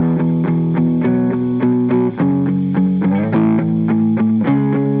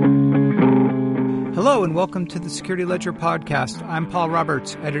Hello and welcome to the Security Ledger podcast. I'm Paul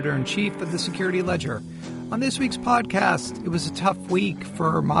Roberts, editor-in-chief of the Security Ledger. On this week's podcast, it was a tough week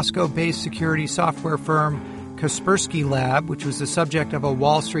for Moscow-based security software firm Kaspersky Lab, which was the subject of a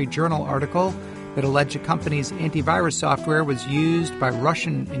Wall Street Journal article that alleged the company's antivirus software was used by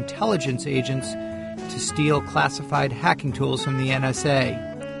Russian intelligence agents to steal classified hacking tools from the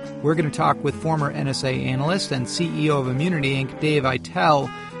NSA. We're going to talk with former NSA analyst and CEO of Immunity Inc., Dave Aitel,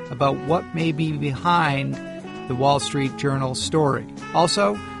 about what may be behind the Wall Street Journal story.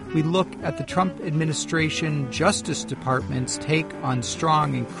 Also, we look at the Trump administration Justice Department's take on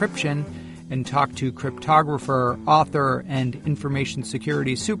strong encryption and talk to cryptographer, author, and information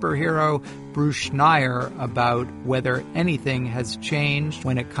security superhero Bruce Schneier about whether anything has changed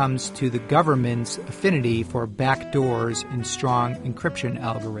when it comes to the government's affinity for backdoors in strong encryption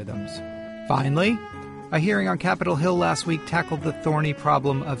algorithms. Finally, a hearing on Capitol Hill last week tackled the thorny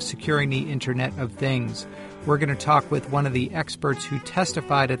problem of securing the Internet of Things. We're going to talk with one of the experts who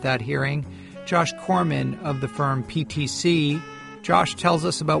testified at that hearing, Josh Corman of the firm PTC. Josh tells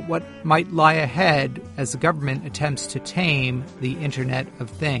us about what might lie ahead as the government attempts to tame the Internet of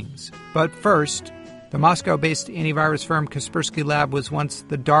Things. But first, the Moscow-based antivirus firm Kaspersky Lab was once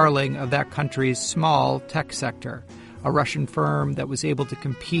the darling of that country's small tech sector, a Russian firm that was able to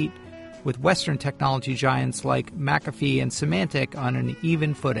compete with Western technology giants like McAfee and Symantec on an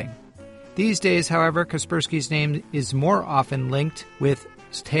even footing. These days, however, Kaspersky's name is more often linked with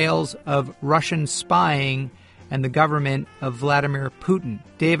tales of Russian spying and the government of Vladimir Putin.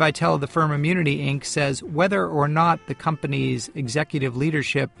 Dave Aitel of the firm Immunity Inc. says whether or not the company's executive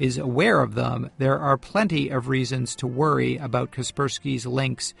leadership is aware of them, there are plenty of reasons to worry about Kaspersky's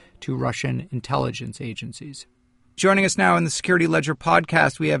links to Russian intelligence agencies. Joining us now in the Security Ledger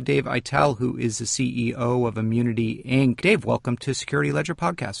podcast, we have Dave Aitel, who is the CEO of Immunity Inc. Dave, welcome to Security Ledger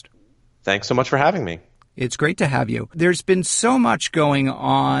podcast. Thanks so much for having me. It's great to have you. There's been so much going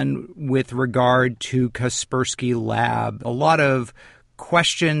on with regard to Kaspersky Lab. A lot of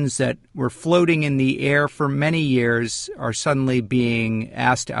questions that were floating in the air for many years are suddenly being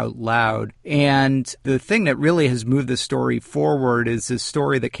asked out loud. And the thing that really has moved the story forward is this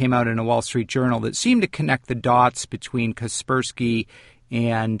story that came out in a Wall Street Journal that seemed to connect the dots between Kaspersky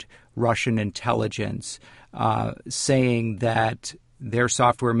and Russian intelligence, saying that their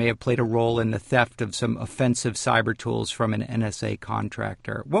software may have played a role in the theft of some offensive cyber tools from an NSA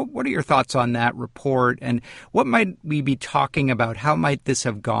contractor. What are your thoughts on that report, and what might we be talking about? How might this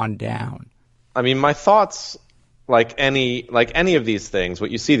have gone down? I mean, my thoughts, like any of these things,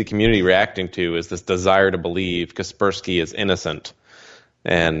 what you see the community reacting to is this desire to believe Kaspersky is innocent.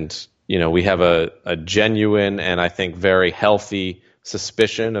 And, you know, we have a genuine and I think very healthy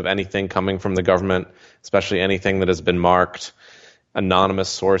suspicion of anything coming from the government, especially anything that has been marked anonymous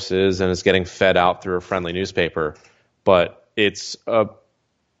sources and is getting fed out through a friendly newspaper. But it's a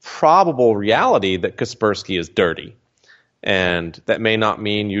probable reality that Kaspersky is dirty. And that may not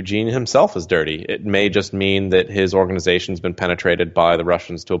mean Eugene himself is dirty. It may just mean that his organization's been penetrated by the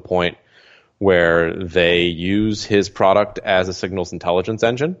Russians to a point where they use his product as a signals intelligence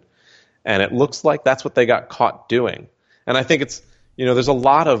engine. And it looks like that's what they got caught doing. And I think it's, you know, there's a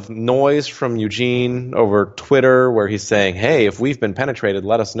lot of noise from Eugene over Twitter where he's saying, hey, if we've been penetrated,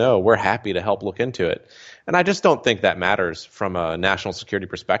 let us know. We're happy to help look into it. And I just don't think that matters from a national security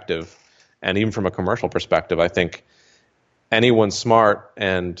perspective and even from a commercial perspective. I think anyone smart,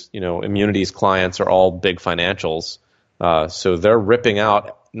 and, you know, Immunity's clients are all big financials. So they're ripping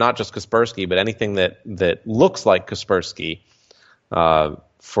out not just Kaspersky, but anything that looks like Kaspersky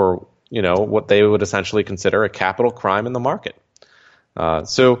for, you know, what they would essentially consider a capital crime in the market.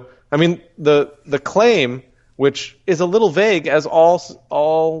 So, I mean, the claim, which is a little vague as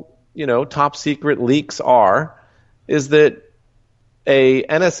all you know, top secret leaks are, is that a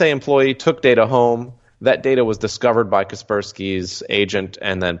NSA employee took data home. That data was discovered by Kaspersky's agent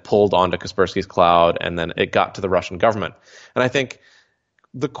and then pulled onto Kaspersky's cloud, and then it got to the Russian government. And I think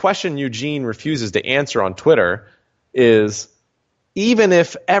the question Eugene refuses to answer on Twitter is, even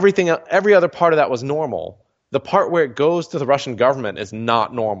if every other part of that was normal, the part where it goes to the Russian government is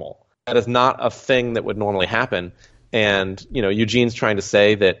not normal. That is not a thing that would normally happen. And, you know, Eugene's trying to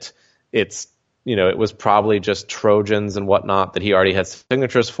say that it's, you know, it was probably just Trojans and whatnot that he already had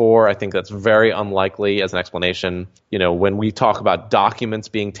signatures for. I think that's very unlikely as an explanation. You know, when we talk about documents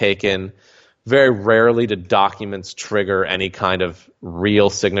being taken, very rarely did documents trigger any kind of real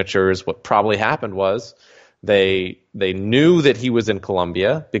signatures. What probably happened was they knew that he was in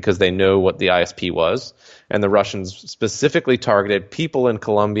Colombia because they know what the ISP was, and the Russians specifically targeted people in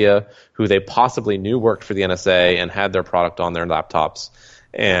Colombia who they possibly knew worked for the NSA and had their product on their laptops.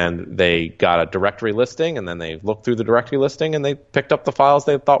 and they got a directory listing, and then they looked through the directory listing and they picked up the files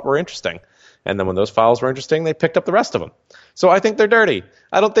they thought were interesting. And then when those files were interesting, they picked up the rest of them. So I think they're dirty.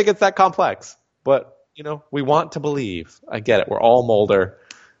 I don't think it's that complex, but we want to believe. I get it. We're all Mulder,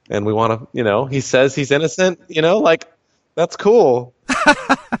 and we want to, he says he's innocent, that's cool.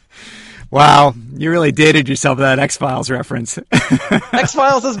 Wow, you really dated yourself with that X-Files reference.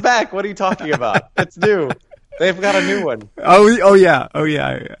 X-Files is back. What are you talking about? It's new. They've got a new one. Oh yeah.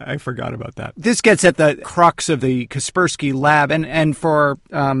 I forgot about that. This gets at the crux of the Kaspersky lab, and for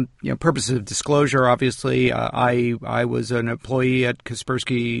purposes of disclosure, obviously, I was an employee at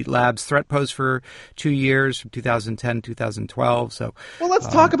Kaspersky Labs Threat-Post for 2 years, from 2010 2012. So, well, let's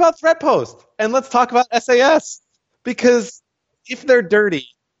talk about Threat-Post, and let's talk about SAS, because if they're dirty,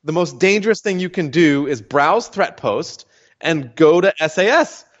 the most dangerous thing you can do is browse Threat-Post and go to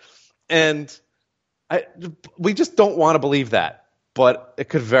SAS, and we just don't want to believe that, but it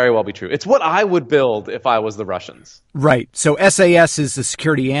could very well be true. It's what I would build if I was the Russians. Right. So SAS is the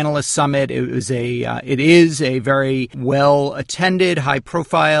Security Analyst Summit. It is a very well attended, high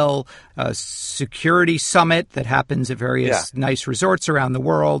profile security summit that happens at various nice resorts around the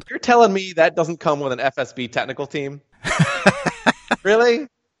world. You're telling me that doesn't come with an FSB technical team? Really?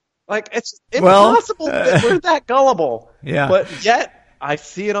 It's impossible that we're that gullible. Yeah. But yet, I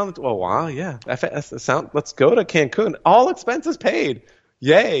see it on the. Oh wow, yeah. Let's go to Cancun. All expenses paid.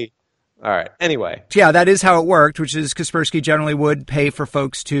 Yay! All right. Anyway. Yeah, that is how it worked, which is Kaspersky generally would pay for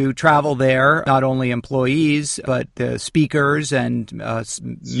folks to travel there, not only employees but speakers and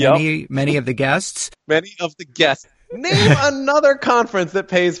many of the guests. Many of the guests. Name another conference that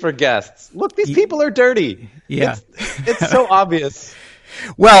pays for guests. Look, these people are dirty. Yeah, it's so obvious.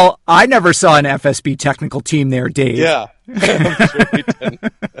 Well, I never saw an FSB technical team there, Dave. Yeah. I'm sure we didn't.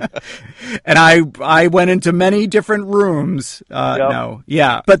 And I went into many different rooms. No.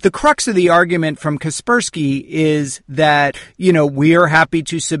 Yeah. But the crux of the argument from Kaspersky is that, we are happy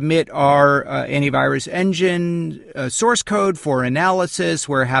to submit our antivirus engine source code for analysis.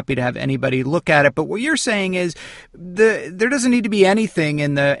 We're happy to have anybody look at it. But what you're saying is there doesn't need to be anything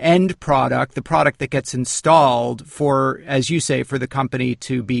in the end product, the product that gets installed for, as you say, for the company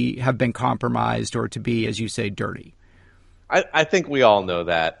to have been compromised or to be, as you say, dirty. I think we all know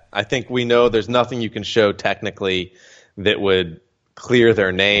that. I think we know there's nothing you can show technically that would clear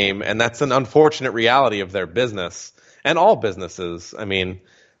their name, and that's an unfortunate reality of their business and all businesses. I mean,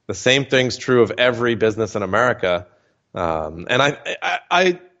 the same thing's true of every business in America. And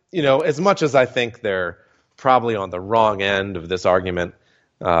I as much as I think they're probably on the wrong end of this argument,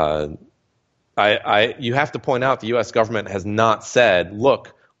 you have to point out the U.S. government has not said,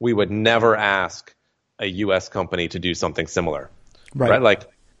 look, we would never ask a U.S. company to do something similar, right?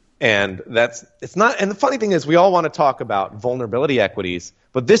 And it's not. And the funny thing is, we all want to talk about vulnerability equities,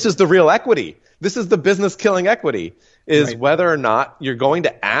 but this is the real equity. This is the business killing equity: is whether or not you're going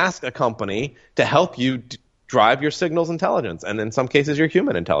to ask a company to help you drive your signals intelligence, and in some cases, your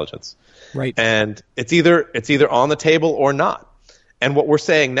human intelligence. Right. And it's either on the table or not. And what we're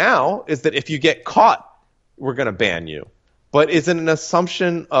saying now is that if you get caught, we're going to ban you. But is it an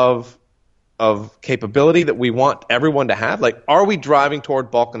assumption of capability that we want everyone to have? Are we driving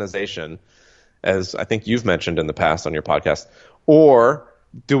toward balkanization, as I think you've mentioned in the past on your podcast, or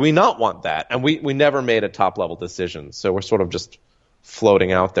do we not want that? And we never made a top-level decision, so we're sort of just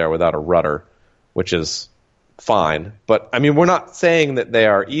floating out there without a rudder, which is fine. But, I mean, we're not saying that they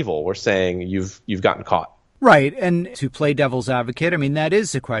are evil. We're saying you've gotten caught. Right. And to play devil's advocate, I mean, that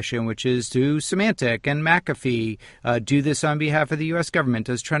is the question, which is, do Symantec and McAfee do this on behalf of the U.S. government?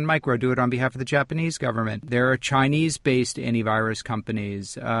 Does Trend Micro do it on behalf of the Japanese government? There are Chinese-based antivirus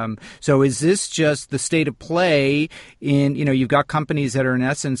companies. So is this just the state of play in, you've got companies that are in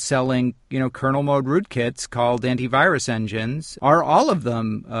essence selling, kernel mode rootkits called antivirus engines. Are all of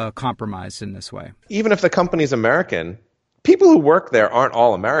them compromised in this way? Even if the company's American, people who work there aren't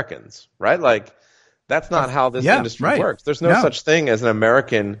all Americans, right? That's not how this industry works. There's no such thing as an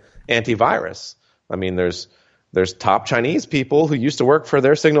American antivirus. I mean, there's top Chinese people who used to work for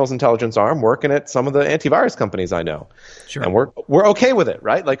their signals intelligence arm working at some of the antivirus companies I know. Sure. And we're okay with it,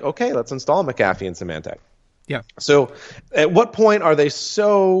 right? Okay, let's install McAfee and Symantec. Yeah. So at what point are they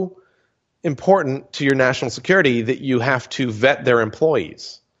so important to your national security that you have to vet their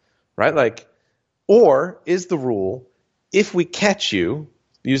employees, right? Or is the rule, if we catch you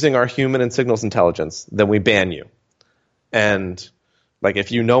using our human and signals intelligence, then we ban you. And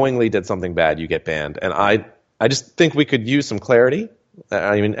if you knowingly did something bad, you get banned. And I just think we could use some clarity.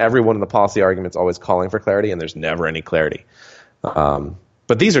 I mean, everyone in the policy argument is always calling for clarity, and there's never any clarity.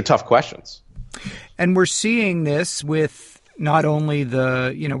 But these are tough questions. And we're seeing this with not only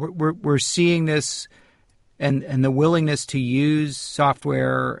we're seeing this and the willingness to use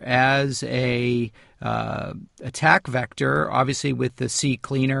software as a attack vector, obviously with the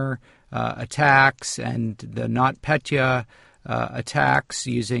CCleaner attacks and the NotPetya attacks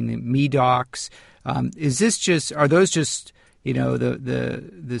using MEDOCs. Are those just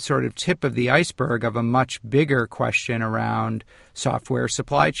the sort of tip of the iceberg of a much bigger question around software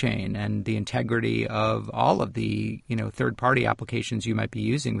supply chain and the integrity of all of the third-party applications you might be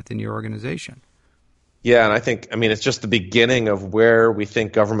using within your organization? Yeah, and I think, it's just the beginning of where we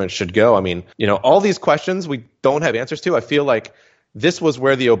think government should go. All these questions we don't have answers to. I feel like this was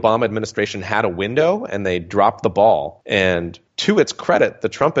where the Obama administration had a window and they dropped the ball. And to its credit, the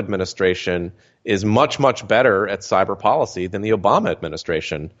Trump administration is much, much better at cyber policy than the Obama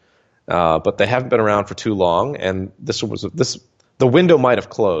administration. But they haven't been around for too long, and the window might have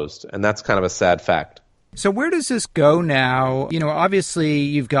closed, and that's kind of a sad fact. So where does this go now? Obviously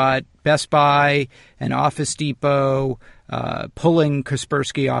you've got Best Buy and Office Depot pulling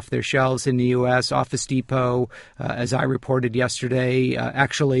Kaspersky off their shelves in the U.S. Office Depot, as I reported yesterday,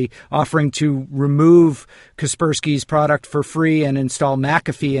 actually offering to remove Kaspersky's product for free and install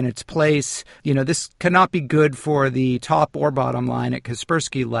McAfee in its place. This cannot be good for the top or bottom line at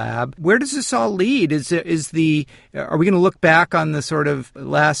Kaspersky Lab. Where does this all lead? Are we going to look back on the sort of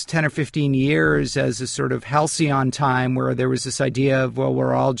last 10 or 15 years as a sort of halcyon time where there was this idea of, well,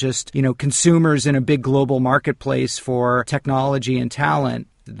 we're all just, consumers in a big global marketplace for technology and talent?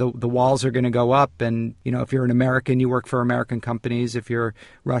 The walls are going to go up, and if you're an American, you work for American companies. If you're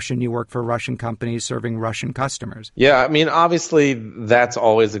Russian, you work for Russian companies serving Russian customers. Yeah, obviously that's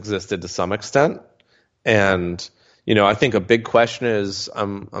always existed to some extent, and I think a big question is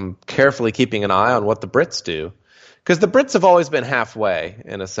I'm carefully keeping an eye on what the Brits do, because the Brits have always been halfway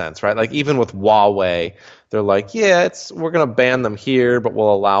in a sense, right? Like even with Huawei, they're like, yeah, we're going to ban them here, but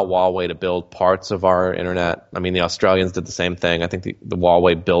we'll allow Huawei to build parts of our internet. The Australians did the same thing. I think the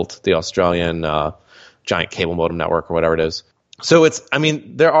Huawei built the Australian giant cable modem network or whatever it is. So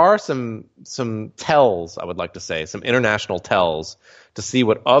there are some tells, I would like to say, some international tells to see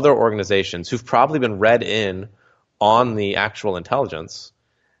what other organizations who've probably been read in on the actual intelligence,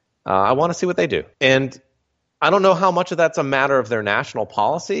 I want to see what they do. And I don't know how much of that's a matter of their national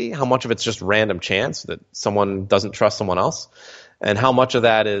policy, how much of it's just random chance that someone doesn't trust someone else, and how much of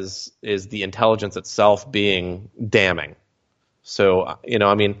that is the intelligence itself being damning. So,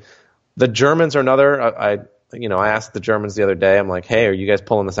 the Germans are another. I asked the Germans the other day, I'm like, hey, are you guys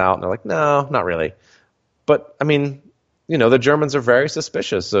pulling this out? And they're like, no, not really. But, the Germans are very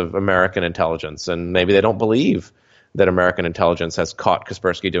suspicious of American intelligence, and maybe they don't believe that American intelligence has caught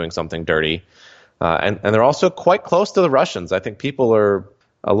Kaspersky doing something dirty. And they're also quite close to the Russians. I think people are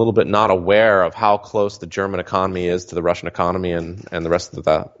a little bit not aware of how close the German economy is to the Russian economy and the rest of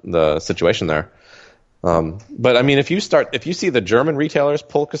the situation there. But if you see the German retailers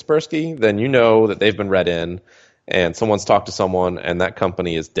pull Kaspersky, then you know that they've been read in and someone's talked to someone and that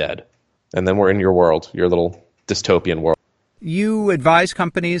company is dead. And then we're in your world, your little dystopian world. You advise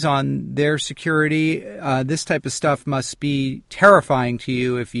companies on their security. This type of stuff must be terrifying to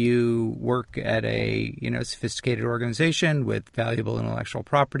you if you work at a sophisticated organization with valuable intellectual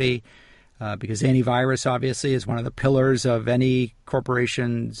property, because antivirus obviously is one of the pillars of any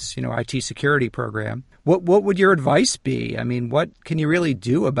corporation's IT security program. What would your advice be? What can you really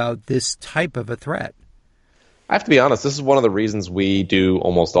do about this type of a threat? I have to be honest, this is one of the reasons we do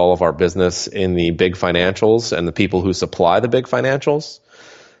almost all of our business in the big financials and the people who supply the big financials.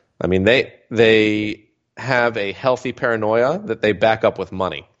 They have a healthy paranoia that they back up with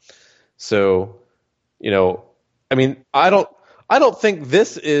money. So, I don't think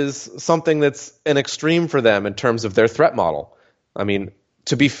this is something that's an extreme for them in terms of their threat model.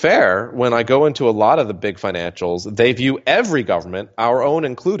 To be fair, when I go into a lot of the big financials, they view every government, our own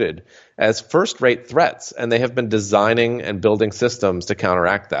included, as first-rate threats, and they have been designing and building systems to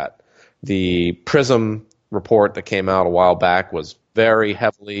counteract that. The PRISM report that came out a while back was very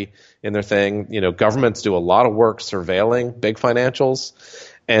heavily in their thing. Governments do a lot of work surveilling big financials,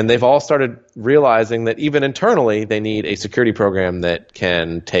 and they've all started realizing that even internally they need a security program that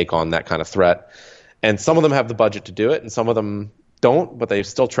can take on that kind of threat. And some of them have the budget to do it, and some of them don't, but they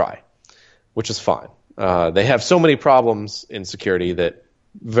still try, which is fine. They have so many problems in security that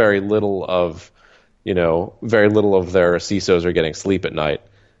very little of their CISOs are getting sleep at night,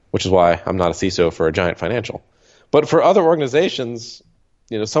 which is why I'm not a CISO for a giant financial. But for other organizations,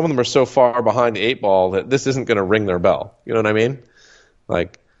 some of them are so far behind the eight ball that this isn't going to ring their bell. You know what I mean?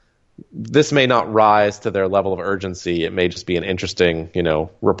 Like, this may not rise to their level of urgency. It may just be an interesting,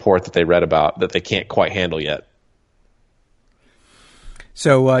 report that they read about that they can't quite handle yet.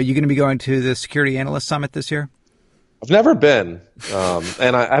 So you going to be going to the Security Analyst Summit this year? I've never been,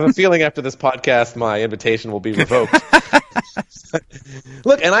 and I have a feeling after this podcast, my invitation will be revoked.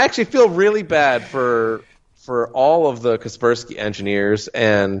 Look, and I actually feel really bad for all of the Kaspersky engineers,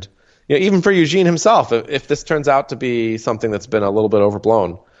 and even for Eugene himself, if this turns out to be something that's been a little bit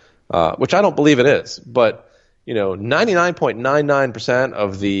overblown, which I don't believe it is. But 99.99%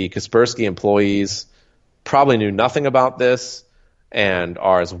 of the Kaspersky employees probably knew nothing about this and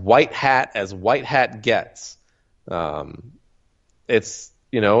are as white hat gets. It's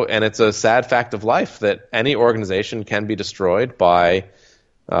and it's a sad fact of life that any organization can be destroyed by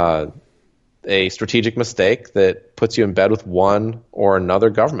a strategic mistake that puts you in bed with one or another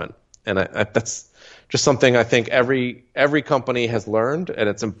government, and that's just something I think every company has learned, and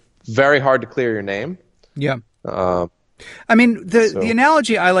it's very hard to clear your name. Yeah. I mean, the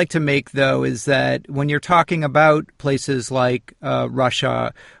analogy I like to make, though, is that when you're talking about places like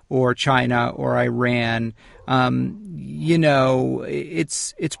Russia or China or Iran,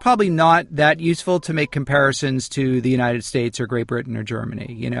 it's probably not that useful to make comparisons to the United States or Great Britain or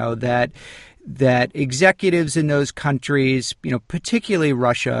Germany. That executives in those countries, particularly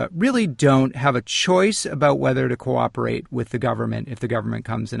Russia, really don't have a choice about whether to cooperate with the government if the government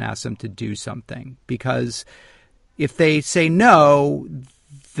comes and asks them to do something, because if they say no,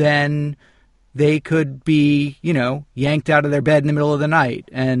 then they could be, yanked out of their bed in the middle of the night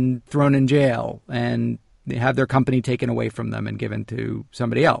and thrown in jail and have their company taken away from them and given to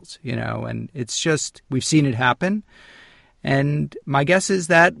somebody else, and it's just, we've seen it happen. And my guess is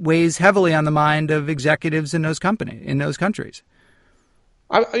that weighs heavily on the mind of executives in those countries.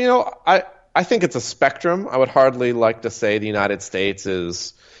 I think it's a spectrum. I would hardly like to say the United States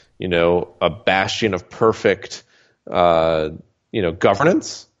is, a bastion of perfect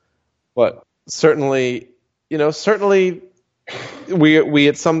governance, but certainly we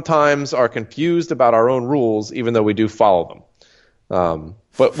at sometimes are confused about our own rules, even though we do follow them.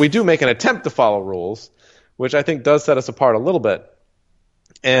 But we do make an attempt to follow rules, which I think does set us apart a little bit.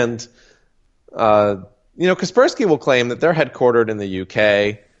 And Kaspersky will claim that they're headquartered in the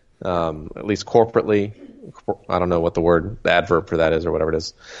UK, at least corporately. I don't know what the adverb for that is or whatever it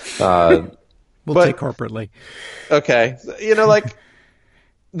is. We'll take corporately. Okay.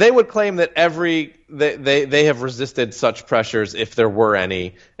 They would claim that they have resisted such pressures if there were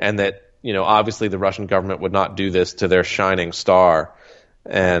any, and that, obviously the Russian government would not do this to their shining star.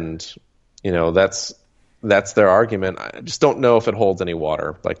 And, that's their argument. I just don't know if it holds any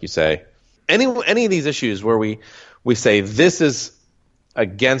water, like you say. Any of these issues where we say this is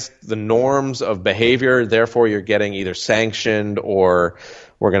against the norms of behavior, therefore you're getting either sanctioned or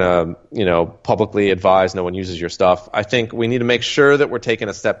we're going to, publicly advise no one uses your stuff. I think we need to make sure that we're taking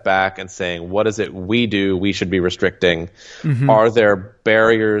a step back and saying, what is it we do we should be restricting? Mm-hmm. Are there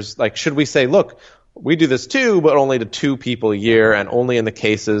barriers? Like, should we say, look, we do this too, but only to 2 people a year and only in the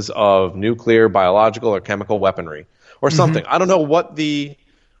cases of nuclear, biological, or chemical weaponry or something. Mm-hmm. I don't know what the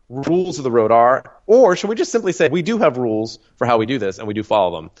rules of the road are. Or should we just simply say we do have rules for how we do this and we do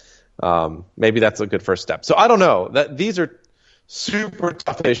follow them? Maybe that's a good first step. So I don't know. These are super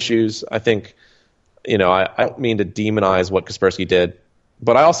tough issues. I think, I don't mean to demonize what Kaspersky did,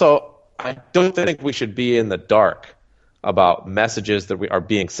 but I don't think we should be in the dark about messages that are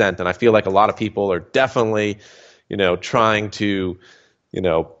being sent. And I feel like a lot of people are definitely, trying to,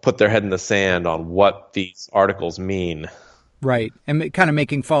 put their head in the sand on what these articles mean. Right. And kind of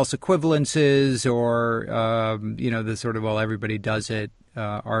making false equivalences or, the sort of, well, everybody does it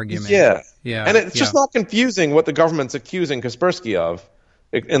argument. Yeah. And it's just not confusing what the government's accusing Kaspersky of,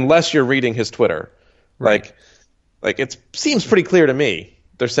 unless you're reading his Twitter. Right. Like it seems pretty clear to me.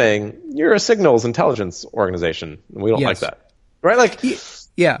 They're saying you're a signals intelligence organization, and we don't like that, right? Like,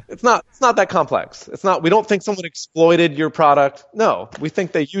 yeah, it's not that complex. It's not. We don't think someone exploited your product. No, we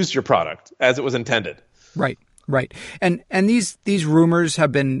think they used your product as it was intended. Right. And these rumors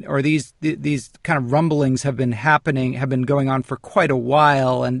have been, or these kind of rumblings have been going on for quite a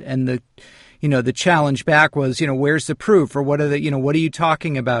while, and the challenge back was, where's the proof, or what are you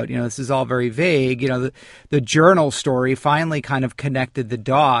talking about? This is all very vague. The journal story finally kind of connected the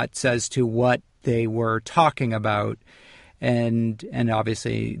dots as to what they were talking about. And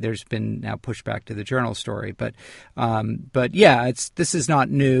obviously there's been now pushback to the journal story, but yeah, this is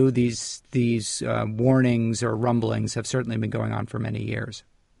not new. These warnings or rumblings have certainly been going on for many years.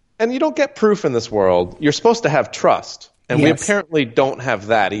 And you don't get proof in this world. You're supposed to have trust, and we apparently don't have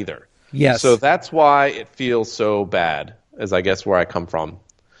that either. Yes. So that's why it feels so bad, is I guess where I come from.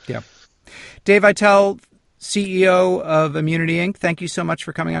 Yeah. Dave Vitale, CEO of Immunity Inc., thank you so much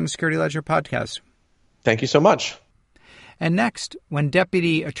for coming on the Security Ledger podcast. Thank you so much. And next, when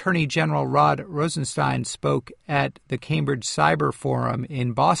Deputy Attorney General Rod Rosenstein spoke at the Cambridge Cyber Forum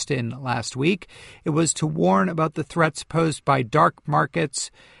in Boston last week, it was to warn about the threats posed by dark markets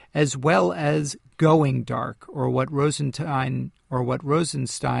as well as going dark, or what Rosenstein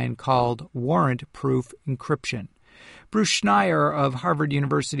called warrant-proof encryption. Bruce Schneier of Harvard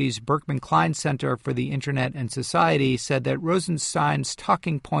University's Berkman Klein Center for the Internet and Society said that Rosenstein's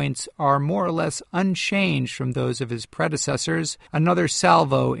talking points are more or less unchanged from those of his predecessors, another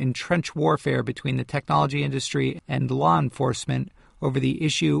salvo in trench warfare between the technology industry and law enforcement over the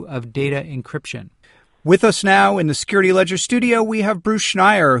issue of data encryption. With us now in the Security Ledger studio, we have Bruce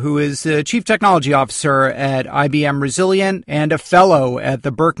Schneier, who is the Chief Technology Officer at IBM Resilient and a fellow at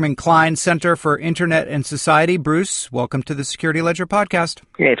the Berkman Klein Center for Internet and Society. Bruce, welcome to the Security Ledger podcast.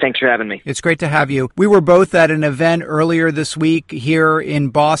 Hey, thanks for having me. It's great to have you. We were both at an event earlier this week here in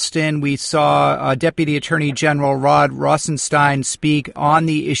Boston. We saw Deputy Attorney General Rod Rosenstein speak on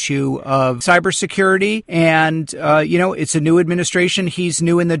the issue of cybersecurity. And, it's a new administration. He's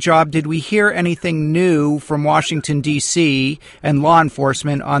new in the job. Did we hear anything new from Washington, D.C. and law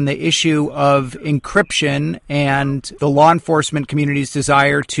enforcement on the issue of encryption and the law enforcement community's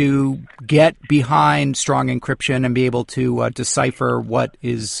desire to get behind strong encryption and be able to decipher what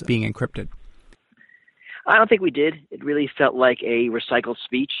is being encrypted? I don't think we did. It really felt like a recycled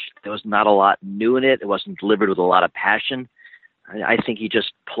speech. There was not a lot new in it. It wasn't delivered with a lot of passion. I think he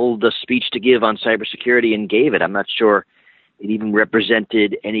just pulled the speech to give on cybersecurity and gave it. I'm not sure it even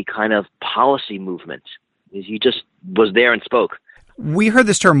represented any kind of policy movement. He just was there and spoke. We heard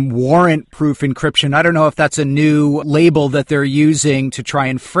this term warrant-proof encryption. I don't know if that's a new label that they're using to try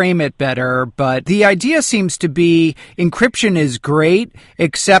and frame it better, but the idea seems to be encryption is great,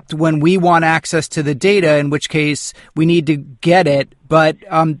 except when we want access to the data, in which case we need to get it, but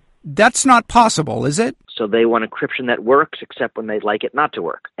that's not possible, is it? So they want encryption that works, except when they'd like it not to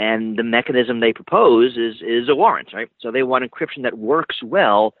work. And the mechanism they propose is a warrant, right? So they want encryption that works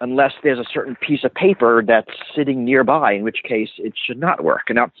well, unless there's a certain piece of paper that's sitting nearby, in which case it should not work.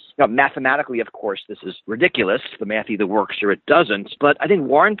 And now mathematically, of course, this is ridiculous. The math either works or it doesn't. But I think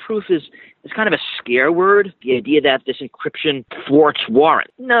warrant-proof is kind of a scare word, the idea that this encryption thwarts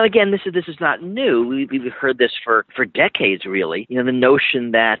warrant. Now, again, this is not new. We've heard this for decades, really. The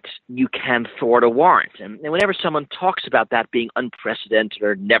notion that you can thwart a warrant. And whenever someone talks about that being unprecedented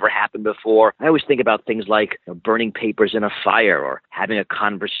or never happened before, I always think about things like burning papers in a fire or having a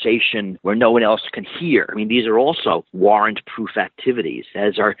conversation where no one else can hear. I mean, these are also warrant-proof activities,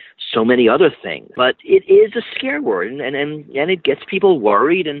 as are so many other things. But it is a scare word, and it gets people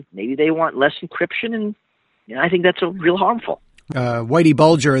worried, and maybe they want less encryption, and I think that's real harmful. Whitey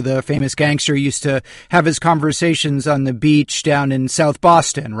Bulger, the famous gangster, used to have his conversations on the beach down in South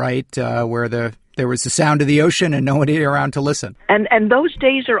Boston, right, where there was the sound of the ocean and nobody around to listen. And those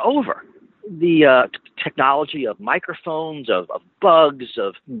days are over. The technology of microphones, of bugs,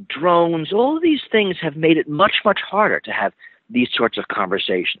 of drones, all of these things have made it much, much harder to have these sorts of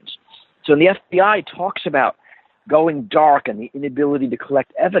conversations. So when the FBI talks about going dark and the inability to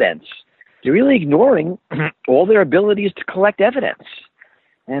collect evidence, they're really ignoring all their abilities to collect evidence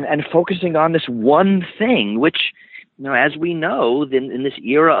and focusing on this one thing, which, as we know, in this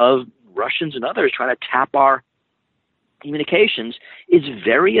era of Russians and others trying to tap our communications, is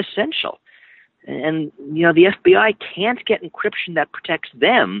very essential. And, the FBI can't get encryption that protects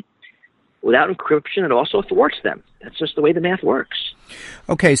them without encryption. It also thwarts them. That's just the way the math works.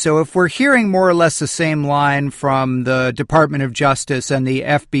 Okay, so if we're hearing more or less the same line from the Department of Justice and the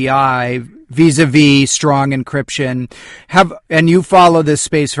FBI vis-a-vis strong encryption, and you follow this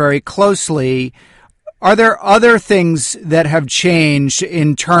space very closely, are there other things that have changed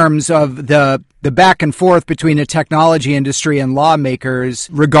in terms of the back and forth between the technology industry and lawmakers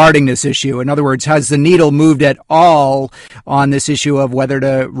regarding this issue? In other words, has the needle moved at all on this issue of whether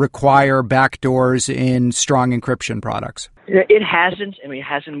to require backdoors in strong encryption products? It hasn't. It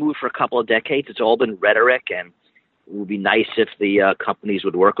hasn't moved for a couple of decades. It's all been rhetoric, and it would be nice if the companies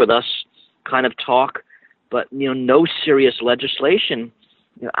would work with us kind of talk. But, no serious legislation.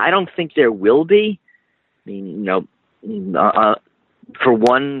 I don't think there will be. For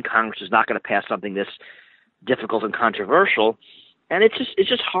one, Congress is not going to pass something this difficult and controversial, and it's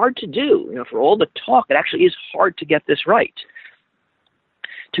just hard to do. For all the talk, it actually is hard to get this right.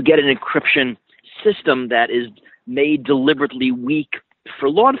 To get an encryption system that is made deliberately weak for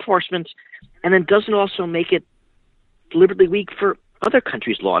law enforcement, and then doesn't also make it deliberately weak for other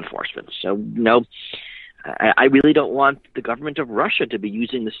countries' law enforcement. So, I really don't want the government of Russia to be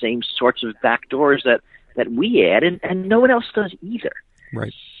using the same sorts of backdoors that we add, and no one else does either.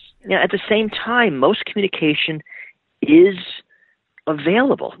 Right. At the same time, most communication is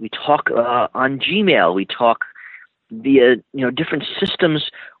available. We talk on Gmail. We talk via different systems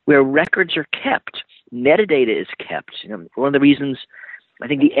where records are kept. Metadata is kept. One of the reasons I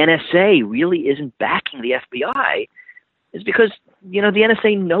think the NSA really isn't backing the FBI is because the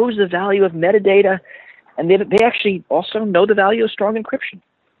NSA knows the value of metadata, and they actually also know the value of strong encryption.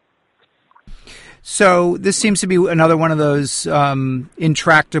 So this seems to be another one of those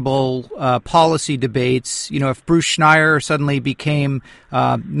intractable policy debates. If Bruce Schneier suddenly became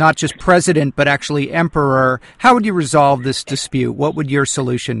not just president but actually emperor, how would you resolve this dispute? What would your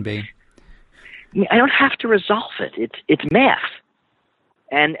solution be? I don't have to resolve it. It's math,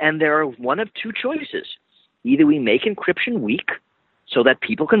 and there are one of two choices: either we make encryption weak so that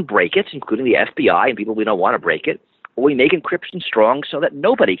people can break it, including the FBI and people we don't want to break it, or we make encryption strong so that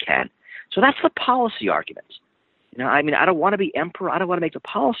nobody can. So that's the policy argument. I don't want to be emperor. I don't want to make the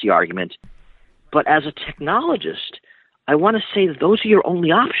policy argument. But as a technologist, I want to say that those are your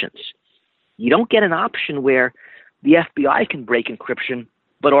only options. You don't get an option where the FBI can break encryption,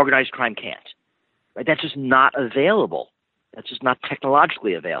 but organized crime can't. Right? That's just not available. That's just not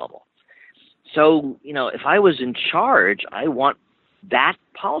technologically available. So, if I was in charge, I want that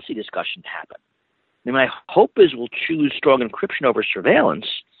policy discussion to happen. My hope is we'll choose strong encryption over surveillance,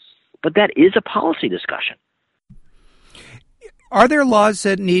 but that is a policy discussion. Are there laws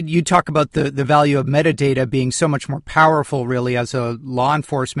that you talk about the value of metadata being so much more powerful really as a law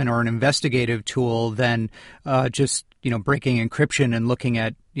enforcement or an investigative tool than just, breaking encryption and looking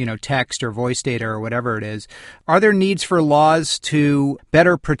at, text or voice data or whatever it is. Are there needs for laws to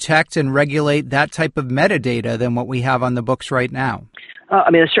better protect and regulate that type of metadata than what we have on the books right now?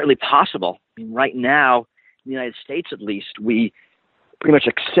 It's certainly possible. Right now, in the United States at least, we pretty much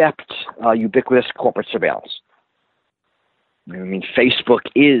accept ubiquitous corporate surveillance. Facebook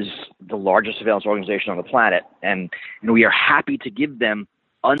is the largest surveillance organization on the planet, and we are happy to give them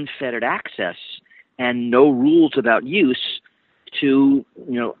unfettered access and no rules about use to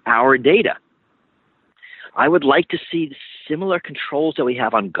our data. I would like to see similar controls that we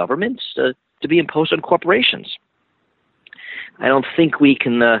have on governments to be imposed on corporations. I don't think we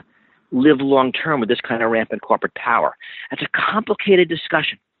can live long term with this kind of rampant corporate power. That's a complicated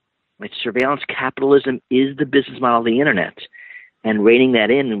discussion. Surveillance capitalism is the business model of the internet, and reining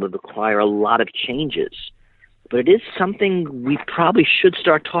that in would require a lot of changes. But it is something we probably should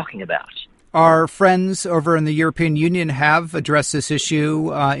start talking about. Our friends over in the European Union have addressed this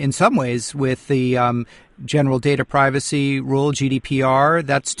issue in some ways with the General Data Privacy Rule, GDPR.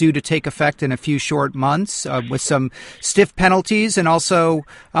 That's due to take effect in a few short months with some stiff penalties and also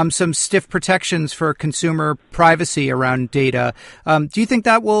some stiff protections for consumer privacy around data. Do you think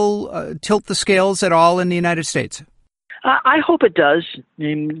that will tilt the scales at all in the United States? I hope it does.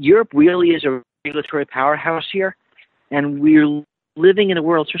 Europe really is a regulatory powerhouse here, and we're living in a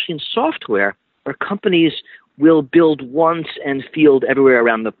world, especially in software, where companies will build once and field everywhere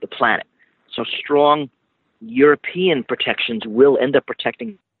around the planet. So strong European protections will end up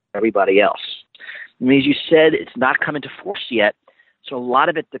protecting everybody else. As you said, it's not come into force yet, so a lot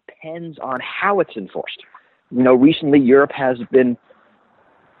of it depends on how it's enforced. Recently Europe has been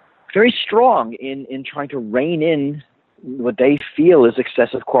very strong in trying to rein in what they feel is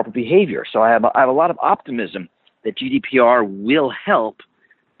excessive corporate behavior. So I have a lot of optimism that GDPR will help,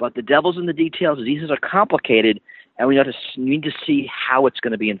 but the devil's in the details. These are complicated, and we need to see how it's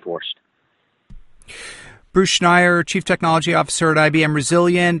going to be enforced. Bruce Schneier, Chief Technology Officer at IBM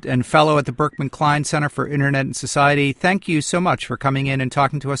Resilient and Fellow at the Berkman Klein Center for Internet and Society, thank you so much for coming in and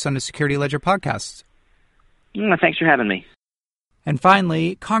talking to us on the Security Ledger podcast. Thanks for having me. And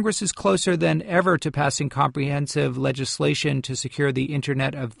finally, Congress is closer than ever to passing comprehensive legislation to secure the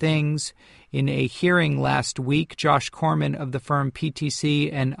Internet of Things. In a hearing last week, Josh Corman of the firm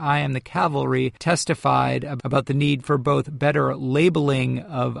PTC and I Am the Cavalry testified about the need for both better labeling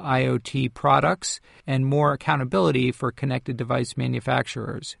of IoT products and more accountability for connected device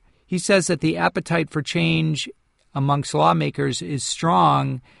manufacturers. He says that the appetite for change amongst lawmakers is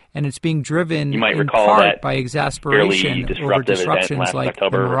strong, and it's being driven in part by exasperation over disruptions like the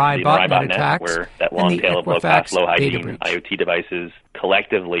Mirai botnet attacks where that and long the tail of Equifax low data hygiene breach. IoT devices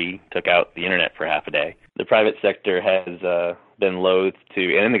collectively took out the internet for half a day. The private sector has been loath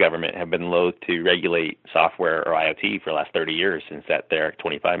to, and the government have been loath to regulate software or IoT for the last 30 years since that their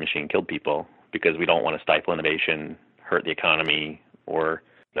 25 machine killed people, because we don't want to stifle innovation, hurt the economy, or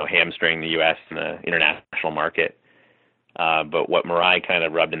hamstring the U.S. and the international market. But what Mirai kind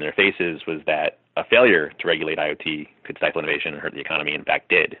of rubbed in their faces was that a failure to regulate IoT could stifle innovation and hurt the economy. In fact,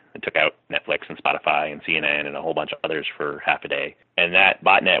 did. It took out Netflix and Spotify and CNN and a whole bunch of others for half a day. And that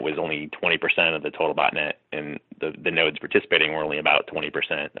botnet was only 20% of the total botnet, and the nodes participating were only about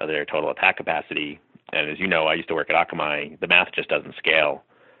 20% of their total attack capacity. And as you know, I used to work at Akamai. The math just doesn't scale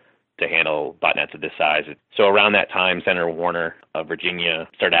to handle botnets of this size. So around that time, Senator Warner of Virginia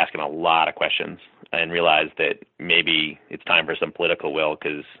started asking a lot of questions and realized that maybe it's time for some political will,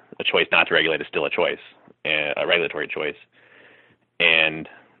 because a choice not to regulate is still a choice, a regulatory choice. And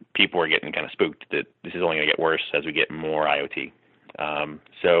people were getting kind of spooked that this is only going to get worse as we get more IoT.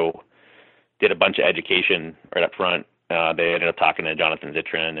 So did a bunch of education right up front. They ended up talking to Jonathan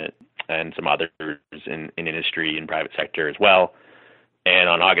Zittrain and some others in industry and private sector as well. And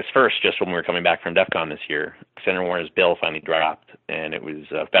on August 1st, just when we were coming back from DEF CON this year, Senator Warner's bill finally dropped, and it was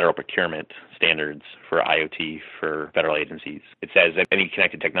federal procurement standards for IoT for federal agencies. It says that any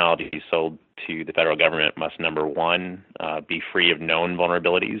connected technology sold to the federal government must, number one, be free of known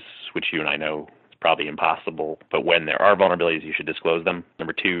vulnerabilities, which you and I know is probably impossible, but when there are vulnerabilities, you should disclose them.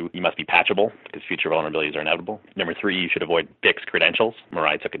 Number two, you must be patchable, because future vulnerabilities are inevitable. Number three, you should avoid fixed credentials,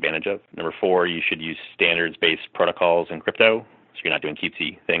 Mirai took advantage of. Number four, you should use standards-based protocols in crypto, so you're not doing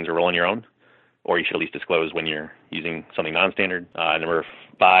cutesy things or rolling your own, or you should at least disclose when you're using something non-standard. Number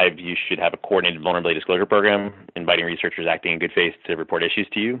five, you should have a coordinated vulnerability disclosure program, inviting researchers acting in good faith to report issues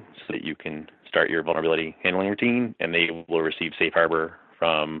to you so that you can start your vulnerability handling routine, and they will receive safe harbor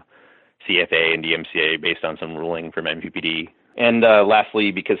from CFA and DMCA based on some ruling from MPPD. And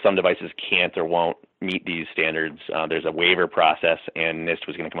lastly, because some devices can't or won't meet these standards, there's a waiver process, and NIST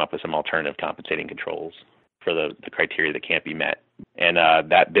was going to come up with some alternative compensating controls for the criteria that can't be met. And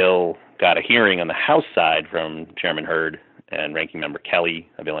that bill got a hearing on the House side from Chairman Hurd and Ranking Member Kelly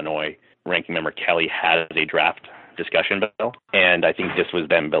of Illinois. Ranking Member Kelly has a draft discussion bill, and I think this was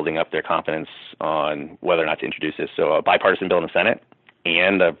them building up their confidence on whether or not to introduce this. So a bipartisan bill in the Senate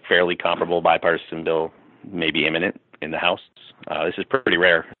and a fairly comparable bipartisan bill may be imminent in the House. This is pretty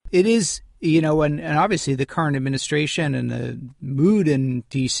rare. It is. And obviously the current administration and the mood in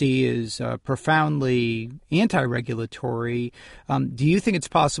D.C. is profoundly anti-regulatory. Do you think it's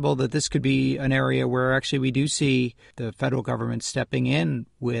possible that this could be an area where actually we do see the federal government stepping in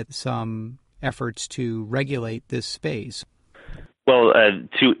with some efforts to regulate this space? Well,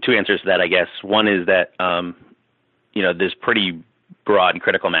 two answers to that, I guess. One is that, there's pretty broad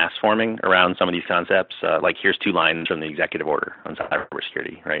critical mass forming around some of these concepts. Like here's two lines from the executive order on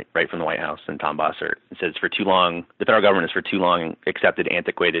cybersecurity, right from the White House and Tom Bossert. It says, for too long, the federal government has for too long accepted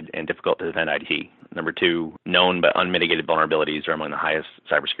antiquated and difficult to defend IT. Number two, known but unmitigated vulnerabilities are among the highest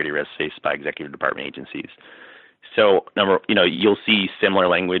cybersecurity risks faced by executive department agencies. So you'll see similar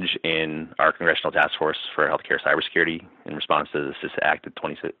language in our Congressional Task Force for Healthcare Cybersecurity in response to the CISA Act of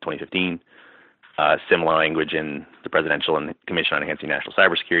 2015. Similar language in the Presidential and Commission on Enhancing National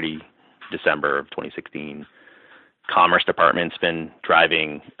Cybersecurity, December of 2016. Commerce Department's been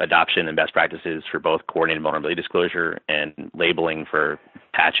driving adoption and best practices for both coordinated vulnerability disclosure and labeling for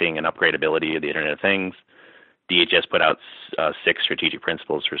patching and upgradability of the Internet of Things. DHS put out 6 strategic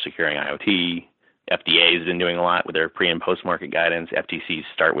principles for securing IoT. FDA has been doing a lot with their pre- and post-market guidance. FTC's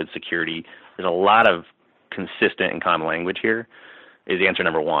Start With Security. There's a lot of consistent and common language here is answer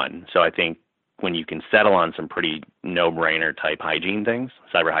number one. So I think when you can settle on some pretty no-brainer type hygiene things,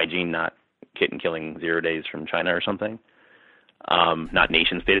 cyber hygiene, not kitten killing 0 days from China or something, not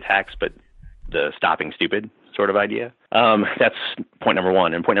nation-state attacks, but the stopping stupid sort of idea. That's point number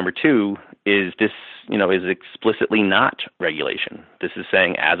one. And point number two is this, is explicitly not regulation. This is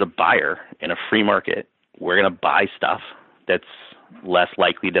saying as a buyer in a free market, we're going to buy stuff that's less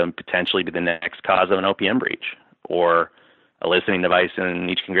likely to potentially be the next cause of an OPM breach or a listening device in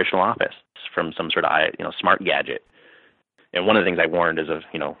each congressional office from some sort of smart gadget. And one of the things I warned as of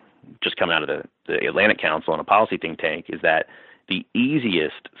just coming out of the Atlantic Council and a policy think tank is that the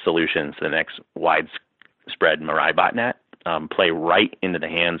easiest solutions to the next widespread Mirai botnet play right into the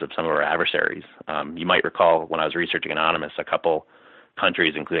hands of some of our adversaries. You might recall when I was researching Anonymous, a couple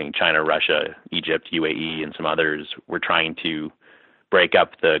countries, including China, Russia, Egypt, UAE, and some others, were trying to break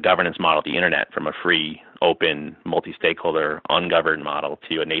up the governance model of the internet from a free, open, multi-stakeholder, ungoverned model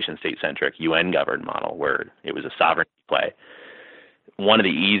to a nation-state-centric, UN-governed model where it was a sovereignty play. One of the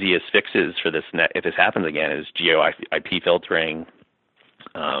easiest fixes for this, if this happens again, is geo-IP filtering.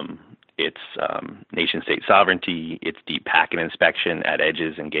 It's nation-state sovereignty. It's deep packet inspection at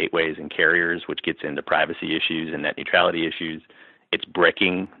edges and gateways and carriers, which gets into privacy issues and net neutrality issues. It's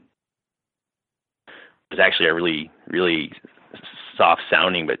bricking. There's actually a really, really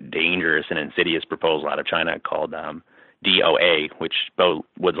soft-sounding but dangerous and insidious proposal out of China called DOA, which Bo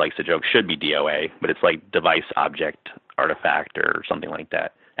Woods likes to joke should be DOA, but it's like device object artifact or something like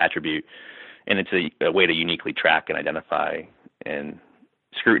that, attribute. And it's a way to uniquely track and identify and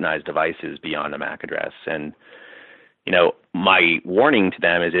scrutinize devices beyond a MAC address. And, my warning to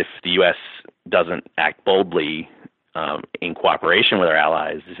them is if the U.S. doesn't act boldly in cooperation with our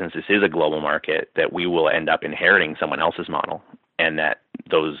allies, since this is a global market, that we will end up inheriting someone else's model, and that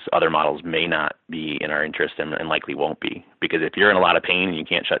those other models may not be in our interest and likely won't be. Because if you're in a lot of pain and you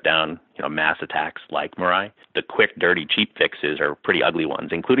can't shut down mass attacks like Mirai, the quick, dirty, cheap fixes are pretty ugly ones,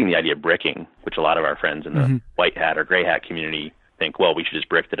 including the idea of bricking, which a lot of our friends in the white hat or gray hat community think, well, we should just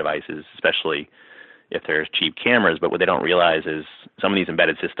brick the devices, especially if there's cheap cameras. But what they don't realize is some of these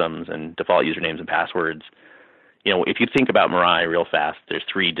embedded systems and default usernames and passwords, if you think about Mirai real fast, there's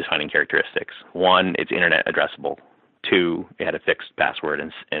 3 defining characteristics. 1, it's internet addressable. 2, it had a fixed password.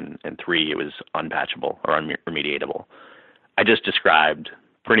 And 3, it was unpatchable or unremediatable. I just described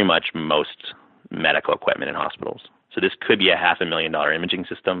pretty much most medical equipment in hospitals. So this could be a $500,000 imaging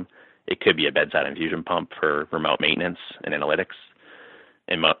system. It could be a bedside infusion pump for remote maintenance and analytics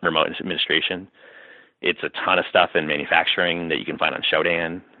and remote administration. It's a ton of stuff in manufacturing that you can find on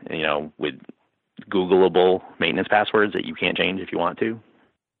Shodan, with Googleable maintenance passwords that you can't change if you want to.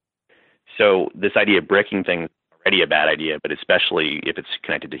 So this idea of bricking things is already a bad idea, but especially if it's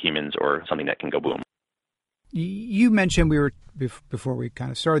connected to humans or something that can go boom. You mentioned before we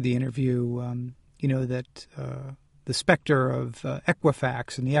kind of started the interview, that the specter of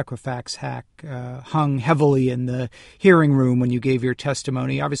Equifax and the Equifax hack hung heavily in the hearing room when you gave your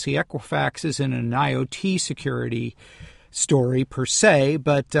testimony. Obviously, Equifax isn't an IoT security story per se,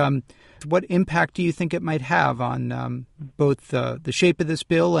 but what impact do you think it might have on both the shape of this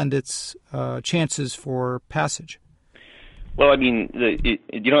bill and its chances for passage? Well, you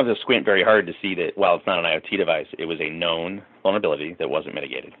don't have to squint very hard to see that while it's not an IoT device, it was a known vulnerability that wasn't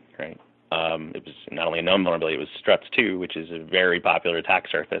mitigated, right? It was not only a known vulnerability, it was Struts 2, which is a very popular attack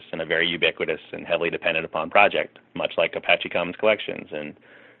surface and a very ubiquitous and heavily dependent upon project, much like Apache Commons Collections and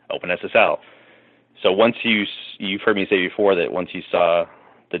OpenSSL. So once you've heard me say before that once you saw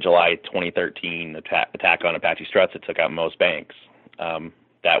the July 2013 attack on Apache Struts, it took out most banks.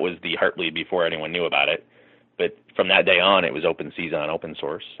 That was the heartbleed before anyone knew about it. But from that day on, it was open season, open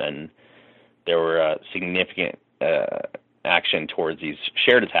source, and there were significant action towards these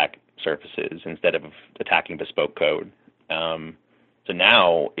shared attack surfaces instead of attacking bespoke code. So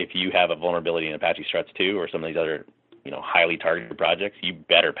now, if you have a vulnerability in Apache Struts 2 or some of these other, highly targeted projects, you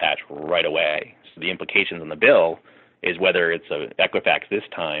better patch right away. So the implications on the bill is whether it's a Equifax this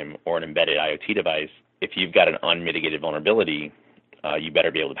time or an embedded IoT device, if you've got an unmitigated vulnerability, you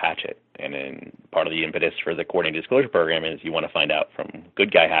better be able to patch it. And then part of the impetus for the coordinated disclosure program is you want to find out from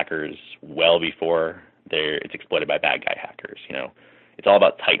good guy hackers well before it's exploited by bad guy hackers. It's all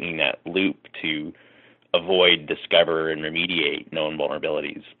about tightening that loop to avoid, discover, and remediate known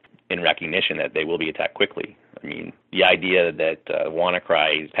vulnerabilities in recognition that they will be attacked quickly. The idea that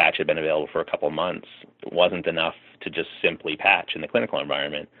WannaCry's patch had been available for a couple months wasn't enough to just simply patch in the clinical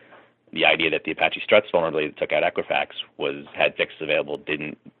environment. The idea that the Apache Struts vulnerability that took out Equifax had fixes available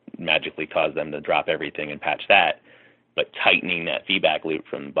didn't magically cause them to drop everything and patch that, but tightening that feedback loop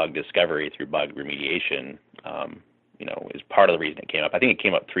from bug discovery through bug remediation, is part of the reason it came up. I think it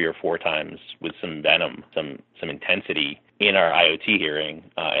came up 3 or 4 times with some venom, some intensity in our IoT hearing,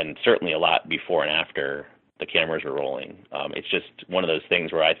 and certainly a lot before and after the cameras were rolling. It's just one of those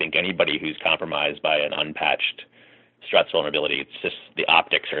things where I think anybody who's compromised by an unpatched Struts vulnerability, it's just the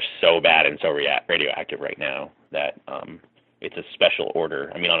optics are so bad and so radioactive right now that it's a special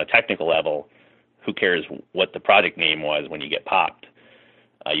order. On a technical level, who cares what the project name was when you get popped?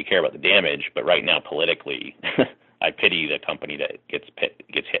 You care about the damage, but right now politically, I pity the company that gets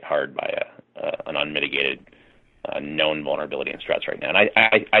hit hard by an unmitigated known vulnerability in Struts right now.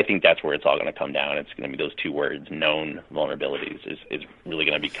 And I think that's where it's all going to come down. It's going to be those 2 words, known vulnerabilities, is really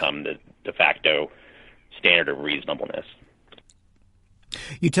going to become the de facto standard of reasonableness.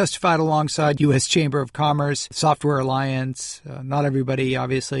 You testified alongside U.S. Chamber of Commerce, Software Alliance. Not everybody,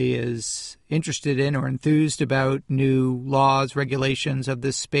 obviously, is interested in or enthused about new laws, regulations of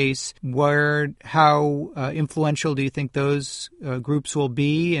this space. How influential do you think those groups will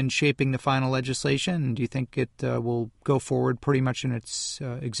be in shaping the final legislation? And do you think it will go forward pretty much in its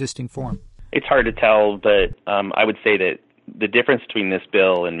existing form? It's hard to tell, but I would say that the difference between this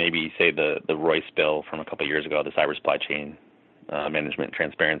bill and maybe, say, the Royce bill from a couple of years ago, the Cyber Supply Chain Management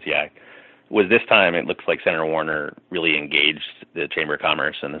Transparency Act, was this time it looks like Senator Warner really engaged the Chamber of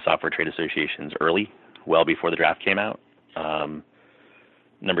Commerce and the software trade associations early, well before the draft came out.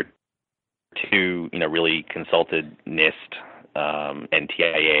 Number two, really consulted NIST,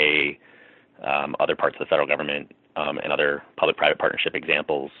 NTIA, other parts of the federal government, and other public-private partnership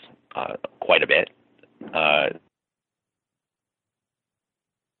examples quite a bit.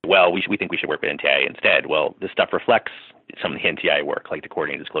 We think we should work with NTIA instead. Well, this stuff reflects some of the NTIA work, like the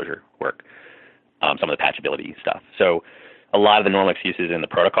coordinated disclosure work, some of the patchability stuff. So a lot of the normal excuses in the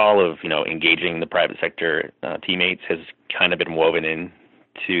protocol of, engaging the private sector teammates has kind of been woven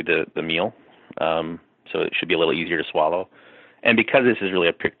into the meal. So it should be a little easier to swallow. And because this is really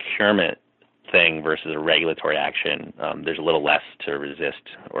a procurement thing versus a regulatory action, there's a little less to resist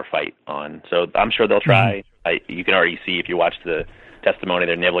or fight on. So I'm sure they'll try. You can already see if you watch the testimony,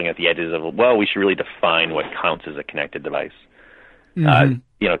 they're nibbling at the edges of, we should really define what counts as a connected device.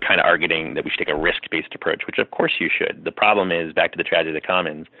 Kind of arguing that we should take a risk-based approach, which of course you should. The problem is, back to the tragedy of the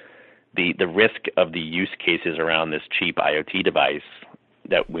commons, the risk of the use cases around this cheap IoT device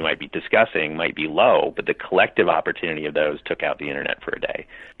that we might be discussing might be low, but the collective opportunity of those took out the internet for a day.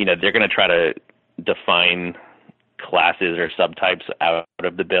 They're going to try to define classes or subtypes out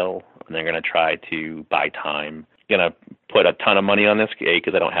of the bill, and they're going to try to buy time. Going to put a ton of money on this, A,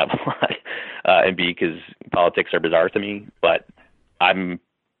 because I don't have a lot, and B, because politics are bizarre to me. But I'm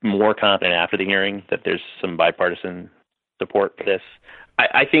more confident after the hearing that there's some bipartisan support for this.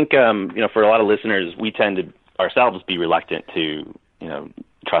 I think, for a lot of listeners, we tend to ourselves be reluctant to,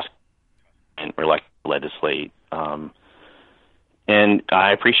 trust and reluctant to legislate. And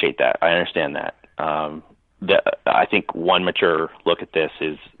I appreciate that. I understand that. I think one mature look at this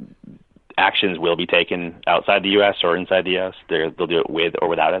is actions will be taken outside the U.S. or inside the U.S. They'll do it with or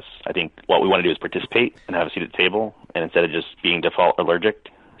without us. I think what we want to do is participate and have a seat at the table, and instead of just being default allergic.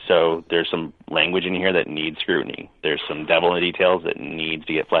 So there's some language in here that needs scrutiny. There's some devil in the details that needs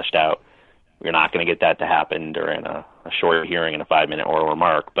to get fleshed out. We're not going to get that to happen during a short hearing and a 5-minute oral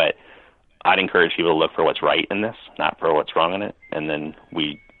remark, but I'd encourage people to look for what's right in this, not for what's wrong in it. And then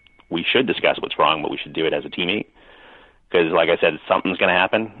we should discuss what's wrong, but we should do it as a teammate. Because, like I said, something's going to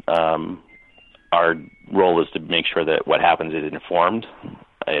happen. Our role is to make sure that what happens is informed,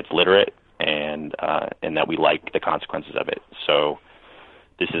 it's literate, and that we like the consequences of it. So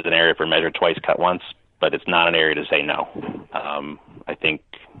this is an area for measure twice, cut once, but it's not an area to say no. I think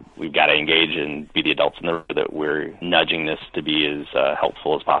we've got to engage and be the adults in the room that we're nudging this to be as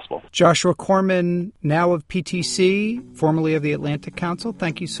helpful as possible. Joshua Corman, now of PTC, formerly of the Atlantic Council,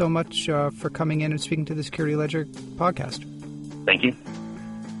 thank you so much for coming in and speaking to the Security Ledger podcast. Thank you.